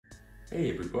Hey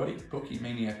everybody, Bookie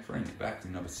Maniac Frank back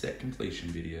with another set completion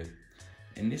video.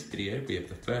 In this video we have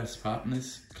the first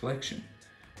partners collection,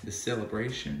 the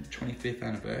celebration 25th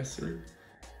anniversary,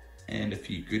 and a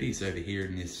few goodies over here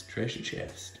in this treasure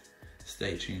chest.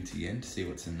 Stay tuned to the end to see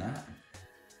what's in that.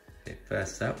 Okay,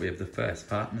 first up we have the first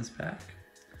partners pack.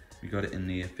 We got it in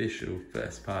the official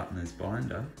first partners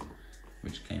binder,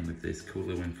 which came with this cool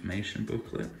little information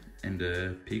booklet and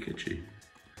a Pikachu.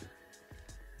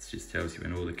 Just tells you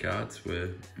when all the cards were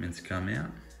meant to come out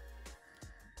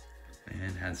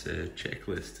and has a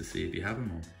checklist to see if you have them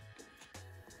all.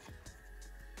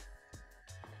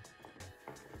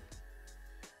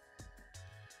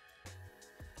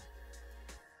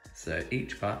 So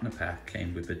each partner pack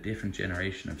came with a different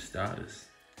generation of starters,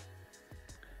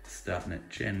 starting at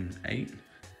Gen 8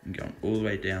 and going all the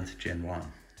way down to Gen 1.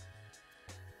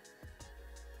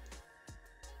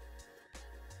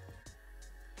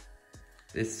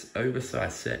 This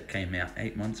oversized set came out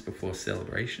 8 months before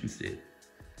Celebrations did,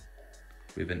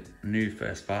 with a new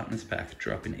first partners pack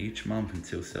dropping each month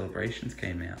until Celebrations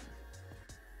came out.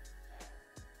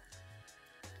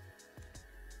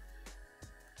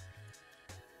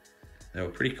 They were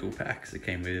pretty cool packs. They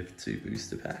came with 2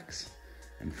 booster packs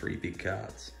and 3 big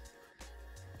cards.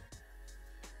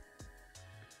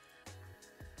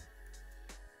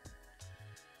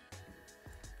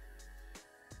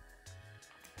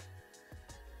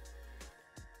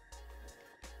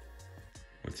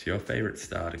 What's your favorite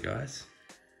starter, guys?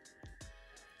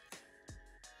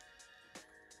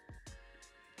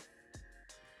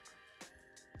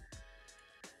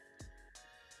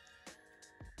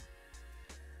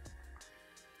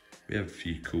 We have a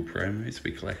few cool promos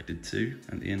we collected too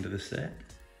at the end of the set.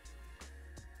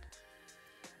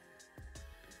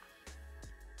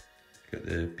 Got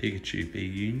the Pikachu B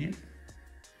Union,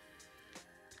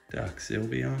 Dark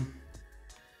Sylveon,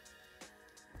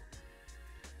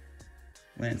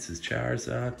 Lance's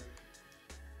Charizard,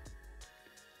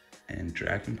 and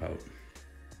Dragapult,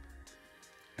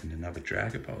 and another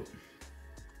Dragapult.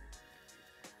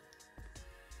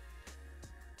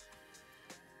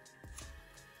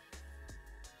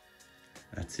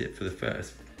 That's it for the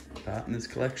first partners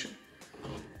collection.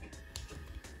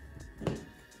 Let's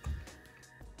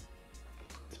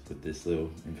put this little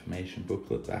information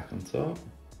booklet back on top.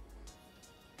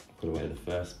 Put away the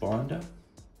first binder.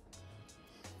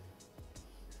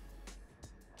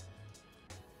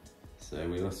 So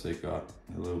we also got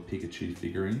a little Pikachu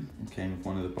figurine that came with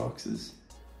one of the boxes.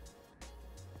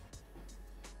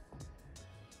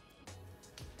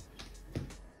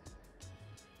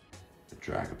 A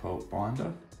Dragapult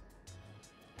binder.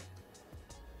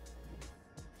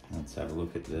 Let's have a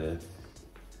look at the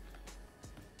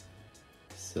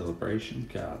celebration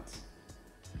cards.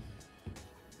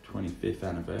 25th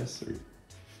anniversary.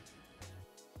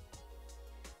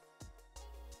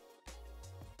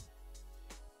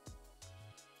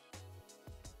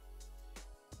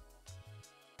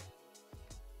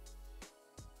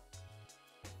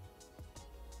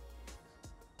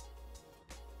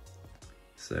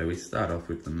 So we start off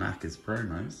with the Macca's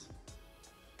promos.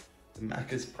 The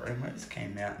Macca's promos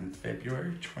came out in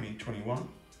February 2021,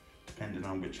 depending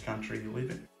on which country you live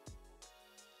in.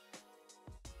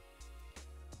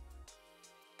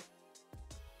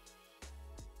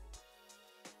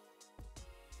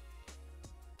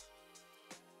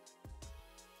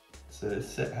 So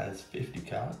this set has 50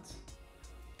 cards,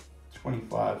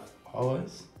 25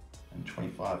 holos and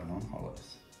 25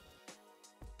 non-holos.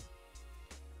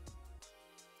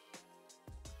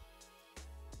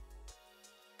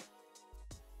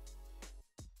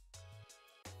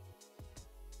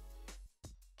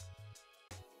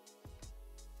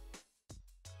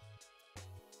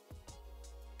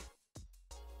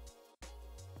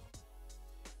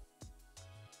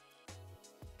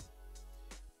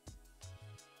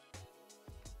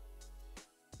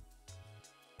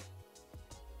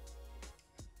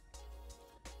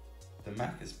 The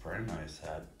Macca's promos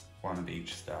had one of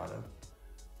each starter,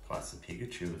 plus a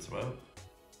Pikachu as well.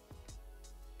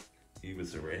 He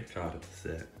was a rare card of the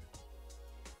set.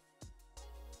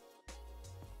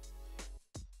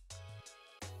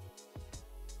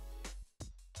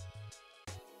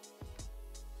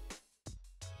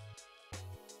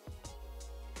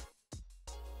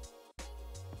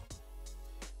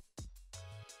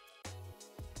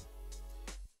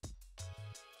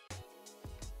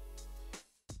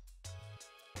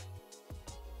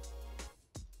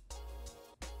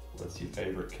 What's your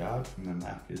favourite card from the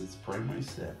Macca's promo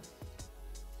set?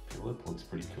 Philip looks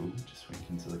pretty cool, just wink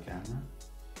into the camera.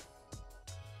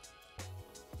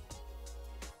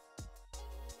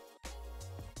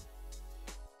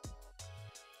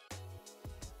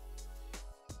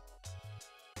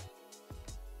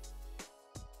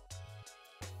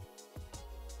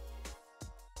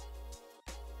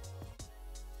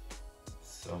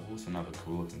 doubles, another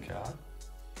cool looking card.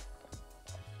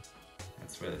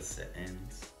 That's where the set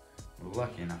ends. We were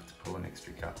lucky enough to pull an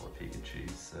extra couple of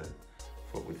Pikachus, so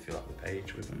thought we'd fill up the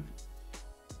page with them.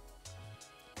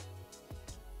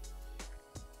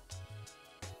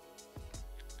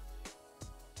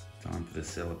 Time for the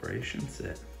celebration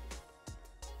set.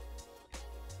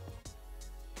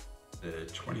 The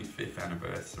 25th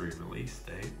anniversary release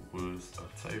date was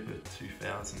October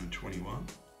 2021.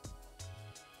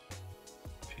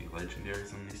 A few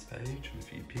legendaries on this page and a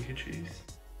few Pikachus.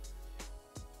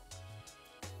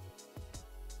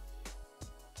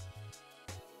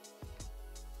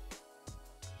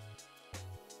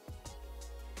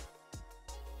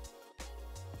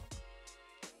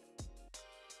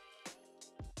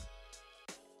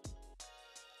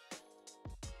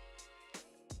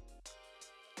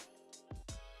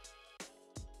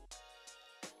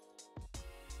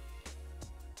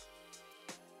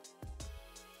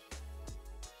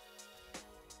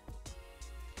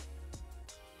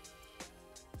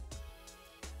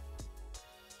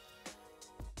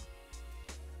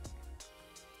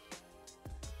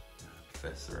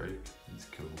 Professor Oak is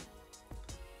cool.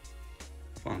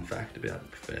 Fun fact about the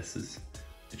professors,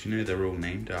 did you know they're all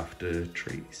named after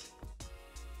trees?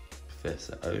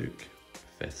 Professor Oak,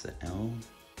 Professor Elm,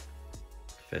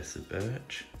 Professor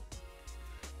Birch.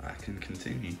 I can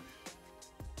continue.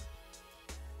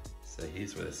 So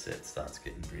here's where the set starts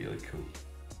getting really cool.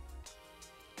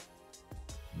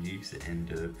 Use the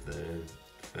end of the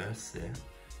first set.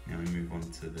 Now we move on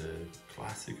to the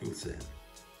classical set.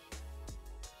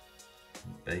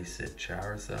 Base set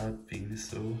Charizard,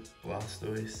 Venusaur,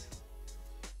 Blastoise,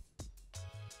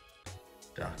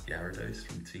 Dark Gyarados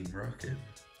from Team Rocket.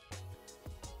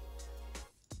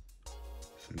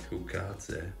 Some cool cards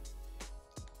there,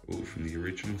 all from the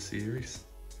original series.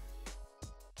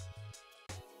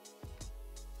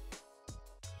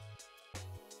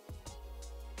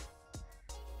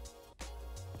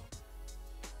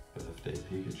 Birthday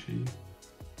Pikachu,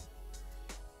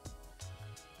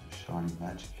 a shiny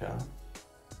Magikarp.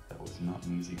 That was not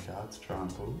an easy card to try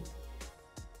and pull.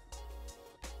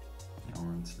 Now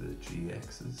we're into the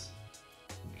GXs,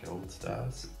 Gold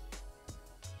Stars.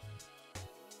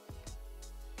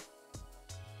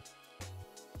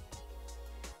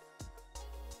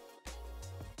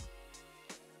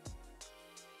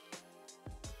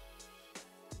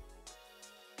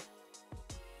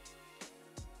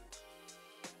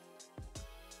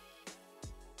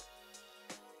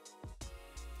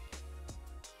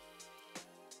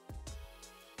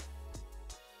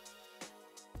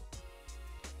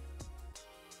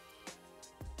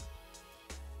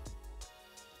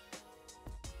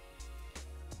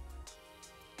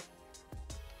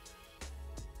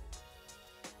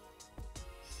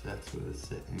 That's where the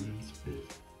set ends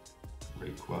with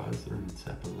Rayquaza and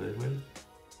Tapu Lele.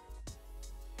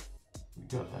 We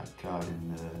got that card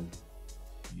in the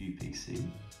UPC,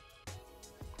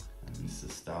 and this is the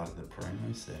start of the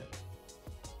promo set.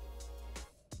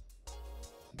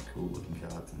 Some cool looking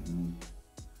cards in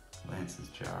here. Lance's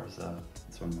Charizard,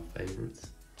 it's one of my favourites.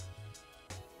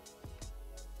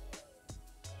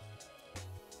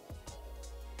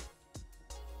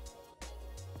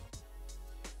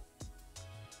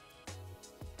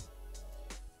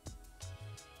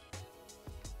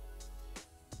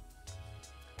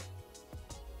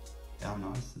 How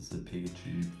nice does the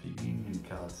Pikachu the Union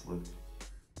cards look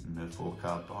in the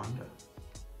 4-card binder?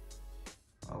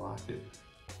 I like it.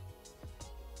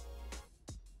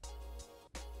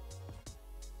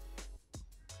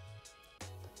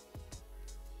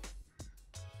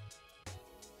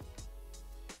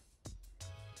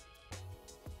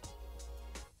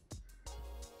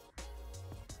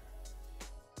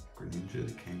 Greninja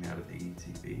that came out of the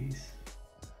ETBs.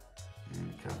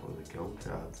 And a couple of the gold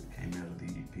cards that came out of the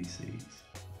UPCs.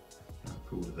 How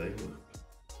cool do they look?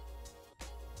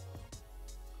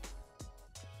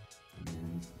 And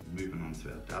then moving on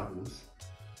to our doubles,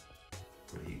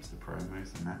 got heaps of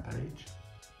promos on that page.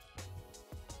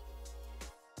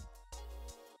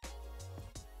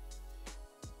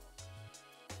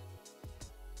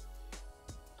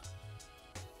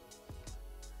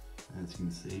 As you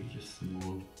can see, just some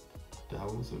more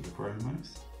doubles of the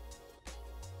promos.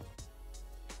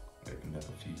 Opened up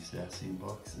a few Zacian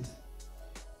boxes.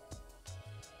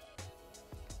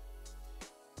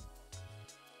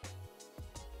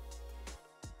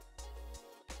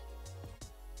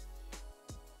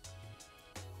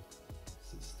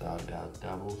 So started out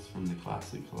doubles from the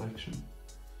classic collection.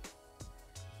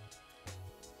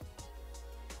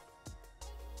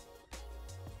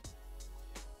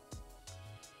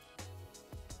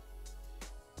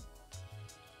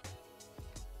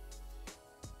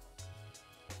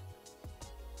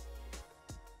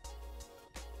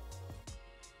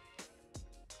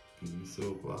 You saw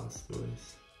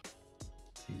Blastoise,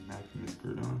 Team Maximus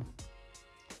Groudon.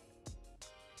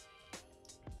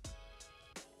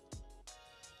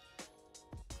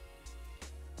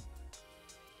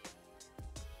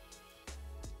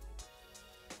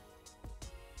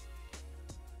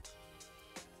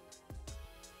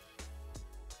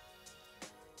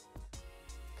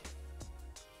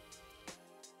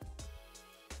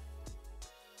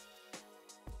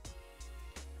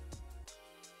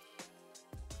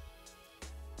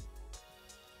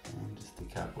 And just a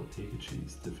couple of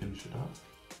Pikachus to finish it off.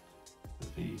 The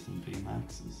V's and V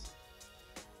Maxes.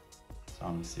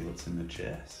 Time to see what's in the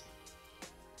chest.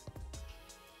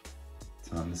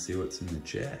 Time to see what's in the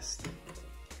chest.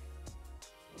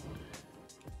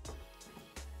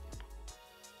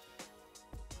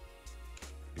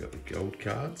 We got the gold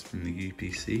cards from the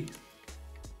UPC.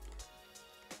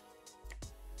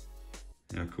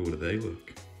 How cool do they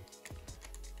look?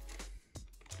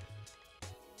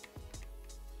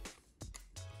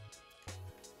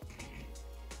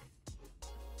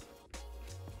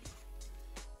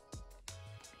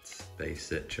 Base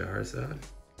set Charizard.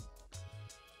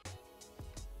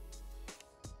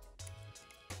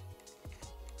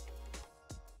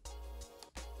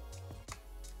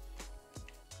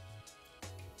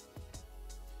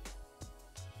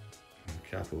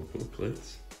 A couple of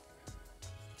booklets.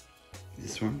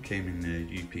 This one came in the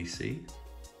UPC.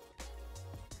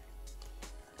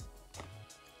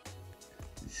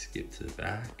 You skip to the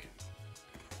back.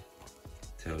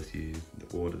 Tells you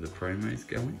the order the promo is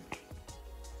going.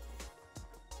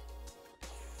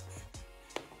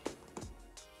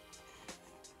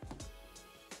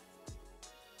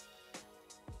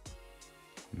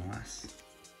 Nice.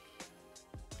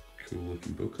 Cool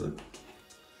looking booklet.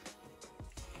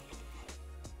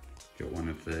 Got one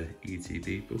of the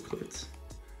ETB booklets.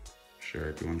 Sure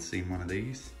everyone's seen one of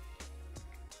these.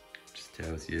 Just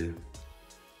tells you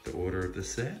the order of the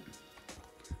set.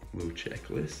 A little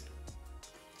checklist.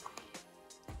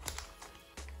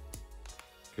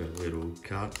 Got a little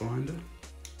card binder.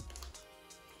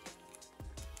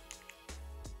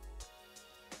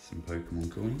 Some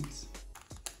Pokemon coins.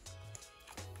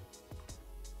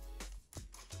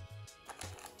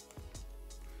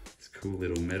 It's a cool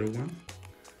little metal one.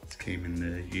 This came in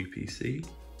the UPC.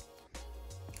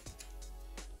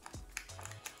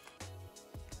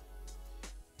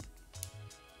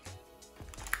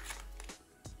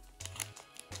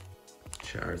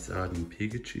 Charizard and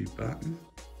Pikachu button.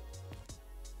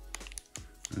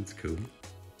 That's cool.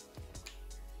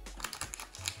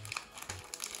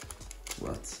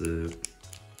 Lots of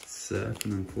surfing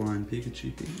and flying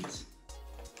Pikachu pins.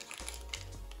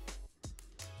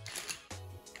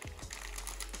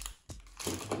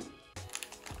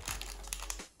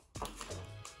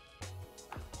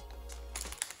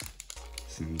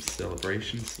 Some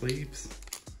celebration sleeves.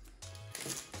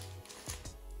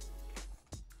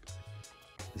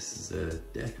 This is a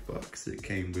deck box that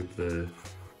came with the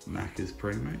Macca's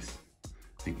promos.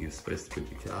 I think you're supposed to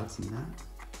put your cards in that.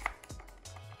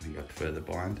 We got further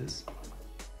binders.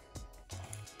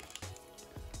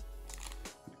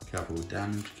 A couple of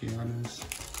damage counters.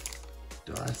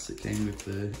 Dice that came with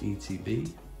the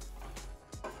ETB.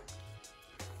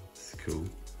 It's cool.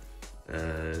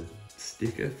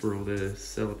 Sticker for all the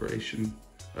celebration,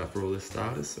 for all the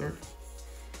starters, sorry.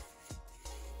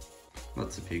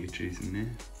 Lots of Pikachus in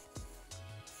there.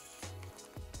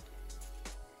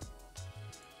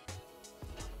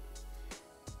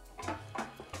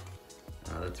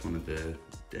 That's one of the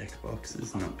deck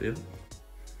boxes, not built.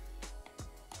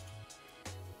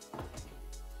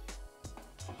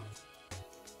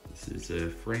 This is a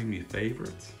frame your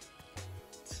favorites.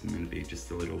 It's going to be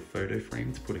just a little photo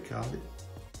frame to put a card in.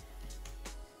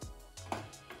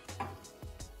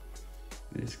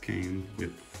 This came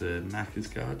with the Macca's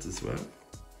cards as well.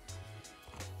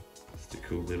 Just a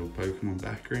cool little Pokemon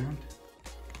background.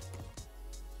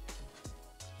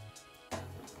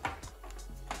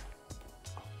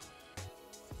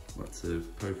 Lots of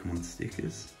Pokemon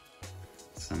stickers.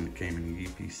 Some that came in the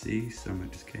UPC, some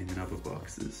that just came in other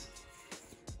boxes.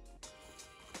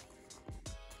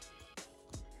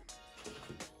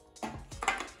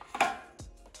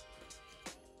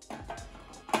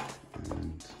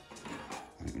 And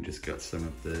I think we just got some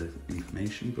of the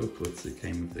information booklets that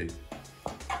came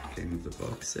with the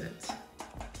box sets.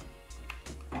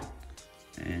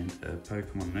 And a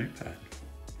Pokemon notepad.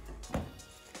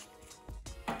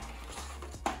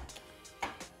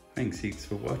 Thanks heaps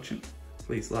for watching.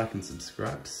 Please like and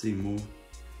subscribe to see more